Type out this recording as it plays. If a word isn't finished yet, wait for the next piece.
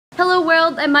Hello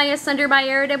world, I'm Maya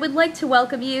Sundermeyer, and I would like to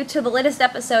welcome you to the latest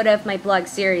episode of my blog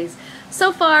series.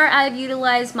 So far, I've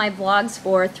utilized my blogs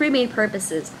for three main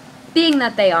purposes, being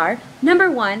that they are, number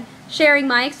one, sharing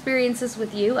my experiences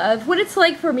with you of what it's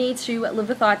like for me to live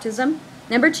with autism.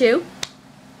 Number two,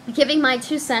 giving my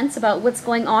 2 cents about what's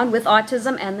going on with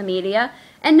autism and the media.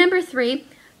 And number three,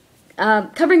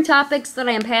 covering topics that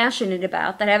I am passionate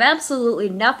about that have absolutely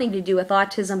nothing to do with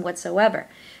autism whatsoever.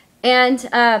 And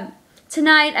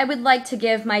tonight, I would like to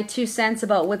give my 2 cents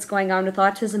about what's going on with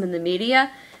autism in the media,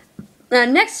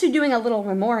 next to doing a little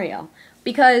memorial,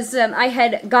 because I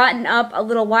had gotten up a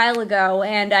little while ago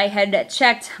and I had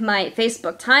checked my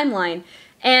Facebook timeline,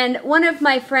 and one of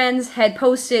my friends had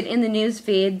posted in the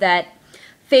newsfeed that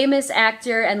famous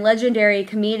actor and legendary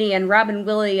comedian Robin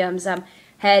Williams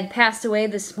had passed away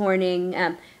this morning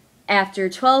after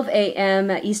 12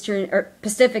 a.m. Eastern or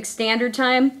Pacific Standard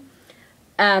Time.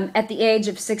 At the age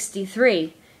of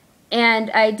 63. And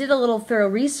I did a little thorough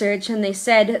research, and they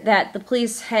said that the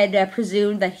police had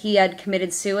presumed that he had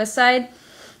committed suicide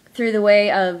through the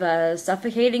way of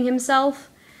suffocating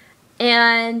himself.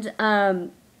 And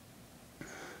that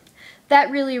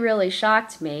really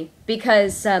shocked me,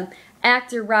 because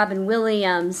actor Robin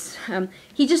Williams,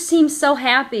 he just seemed so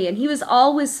happy, and he was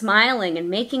always smiling and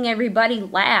making everybody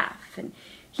laugh. And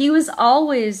he was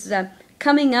always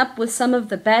coming up with some of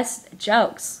the best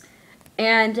jokes.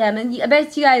 And I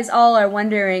bet you guys all are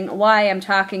wondering why I'm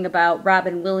talking about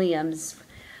Robin Williams.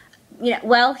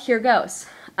 Well, here goes.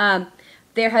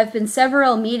 There have been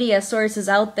several media sources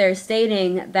out there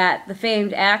stating that the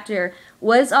famed actor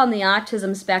was on the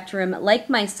autism spectrum, like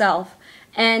myself,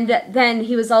 and then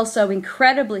he was also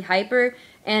incredibly hyper,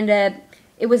 and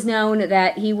it was known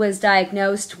that he was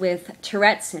diagnosed with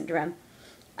Tourette syndrome.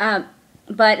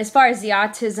 But as far as the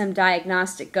autism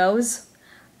diagnostic goes,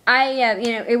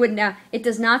 it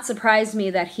does not surprise me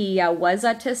that he was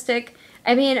autistic.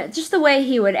 I mean, just the way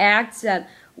he would act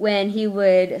when he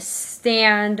would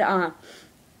stand on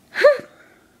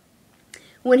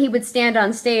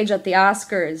stage at the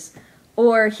Oscars,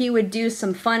 or he would do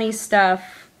some funny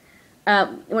stuff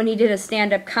when he did a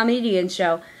stand-up comedian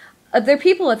show. There are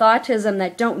people with autism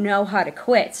that don't know how to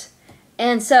quit,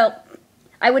 and so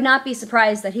I would not be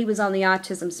surprised that he was on the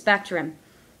autism spectrum.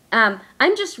 I'm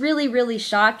just really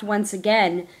shocked once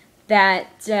again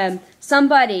that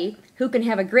somebody who can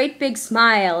have a great big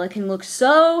smile and can look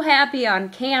so happy on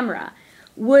camera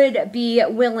would be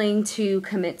willing to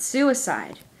commit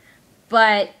suicide.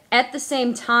 But at the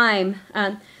same time,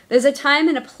 there's a time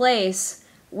and a place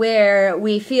where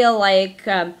we feel like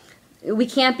we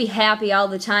can't be happy all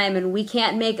the time, and we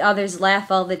can't make others laugh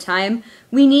all the time.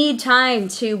 We need time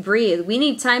to breathe. We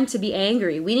need time to be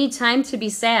angry. We need time to be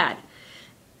sad.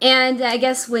 And I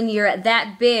guess when you're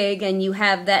that big and you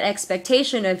have that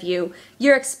expectation of you,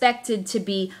 you're expected to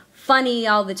be funny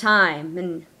all the time,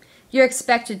 and you're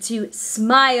expected to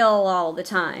smile all the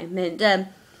time. And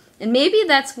maybe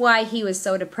that's why he was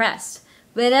so depressed.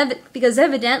 But because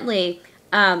evidently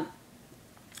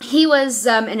he was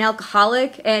an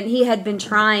alcoholic, and he had been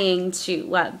trying to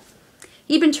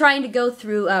go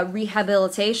through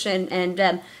rehabilitation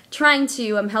and trying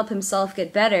to help himself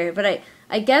get better. But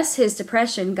I guess his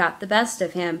depression got the best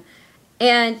of him.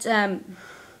 And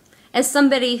as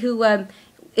somebody who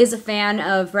is a fan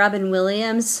of Robin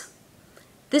Williams,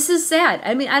 this is sad.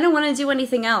 I mean, I don't want to do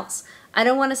anything else. I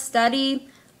don't want to study.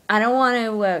 I don't want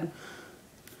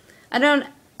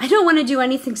to do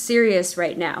anything serious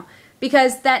right now,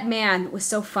 because that man was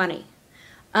so funny.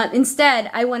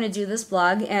 Instead, I want to do this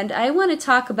blog, and I want to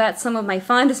talk about some of my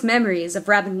fondest memories of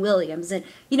Robin Williams. And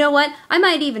you know what? I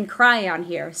might even cry on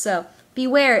here, so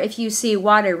beware if you see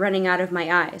water running out of my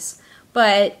eyes.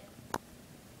 But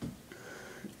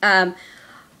I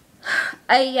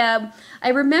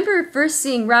remember first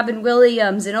seeing Robin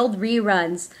Williams in old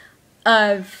reruns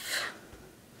of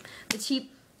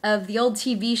the old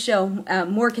TV show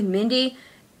Mork and Mindy.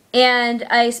 And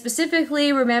I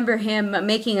specifically remember him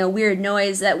making a weird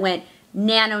noise that went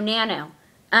nano nano.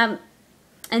 And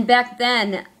back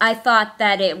then I thought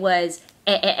that it was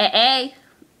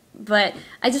but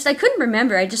I couldn't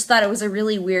remember. I just thought it was a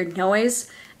really weird noise.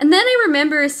 And then I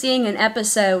remember seeing an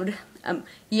episode of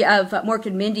Mork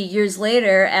and Mindy years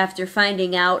later, after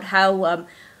finding out how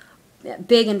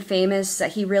big and famous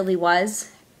he really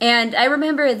was. And I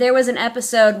remember there was an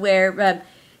episode where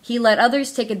he let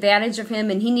others take advantage of him,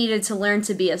 and he needed to learn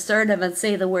to be assertive and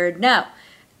say the word no.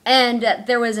 And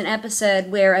there was an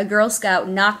episode where a Girl Scout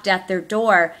knocked at their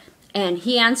door, and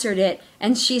he answered it,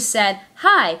 and she said,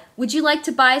 "Hi, would you like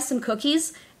to buy some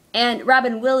cookies?" And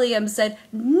Robin Williams said,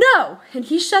 "No!" And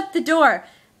he shut the door.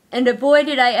 And boy,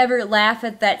 did I ever laugh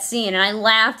at that scene. And I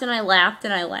laughed and I laughed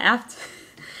and I laughed.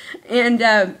 And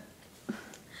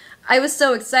I was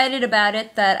so excited about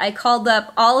it that I called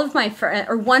up all of my friends,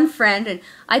 or one friend, and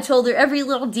I told her every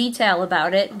little detail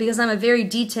about it because I'm a very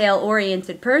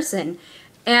detail-oriented person.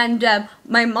 And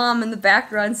my mom in the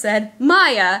background said,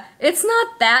 "Maya, it's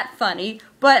not that funny,"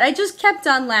 but I just kept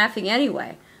on laughing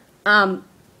anyway. And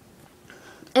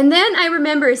then I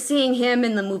remember seeing him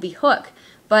in the movie Hook,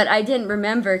 but I didn't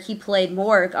remember he played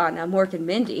Mork on Mork and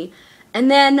Mindy. And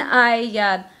then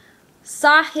I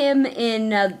saw him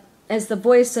in as the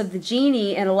voice of the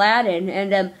genie in Aladdin,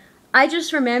 and I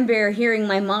just remember hearing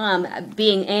my mom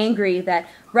being angry that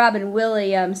Robin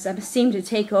Williams seemed to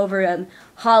take over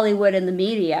Hollywood and the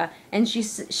media, and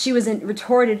she was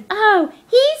retorted, "Oh,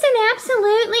 he's in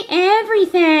absolutely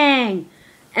everything."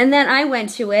 And then I went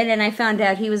to it, and I found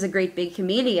out he was a great big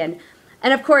comedian.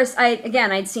 And of course,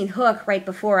 I'd seen Hook right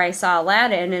before I saw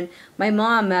Aladdin, and my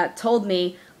mom told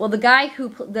me, well, the guy who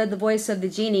did the voice of the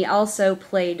genie also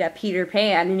played Peter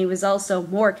Pan, and he was also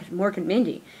Mork and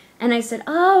Mindy. And I said,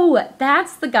 oh,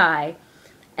 that's the guy.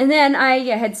 And then I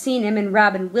had seen him in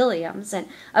Robin Williams, and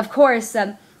of course,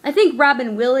 I think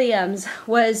Robin Williams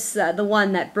was the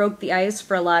one that broke the ice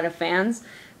for a lot of fans,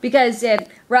 because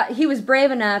he was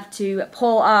brave enough to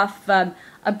pull off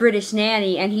a British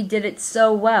nanny, and he did it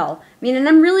so well. I mean, and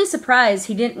I'm really surprised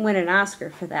he didn't win an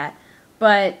Oscar for that.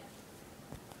 But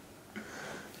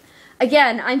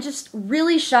again, I'm just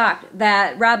really shocked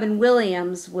that Robin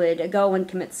Williams would go and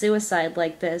commit suicide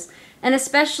like this, and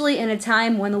especially in a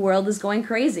time when the world is going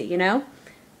crazy, you know?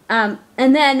 And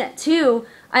then, too,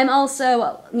 I'm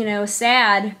also,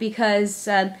 sad because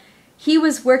he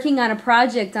was working on a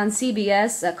project on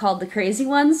CBS called The Crazy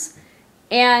Ones,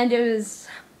 and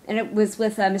it was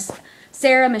with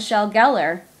Sarah Michelle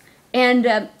Gellar,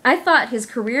 and I thought his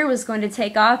career was going to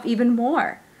take off even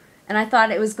more, and I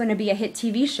thought it was going to be a hit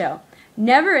TV show.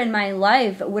 Never in my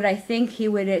life would I think he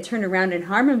would turn around and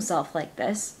harm himself like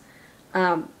this.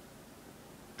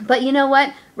 But you know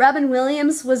what? Robin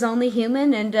Williams was only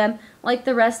human, and like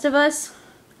the rest of us,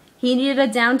 he needed a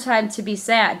downtime to be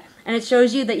sad. And it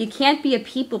shows you that you can't be a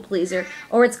people pleaser,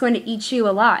 or it's going to eat you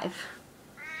alive.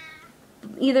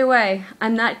 Either way,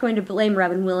 I'm not going to blame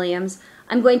Robin Williams.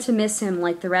 I'm going to miss him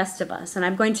like the rest of us, and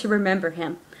I'm going to remember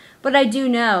him. But I do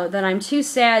know that I'm too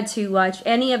sad to watch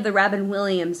any of the Robin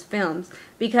Williams films,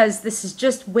 because this is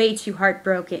just way too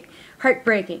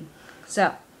heartbreaking.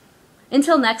 So,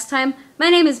 until next time, my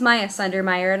name is Maya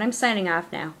Sundermeyer, and I'm signing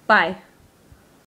off now. Bye.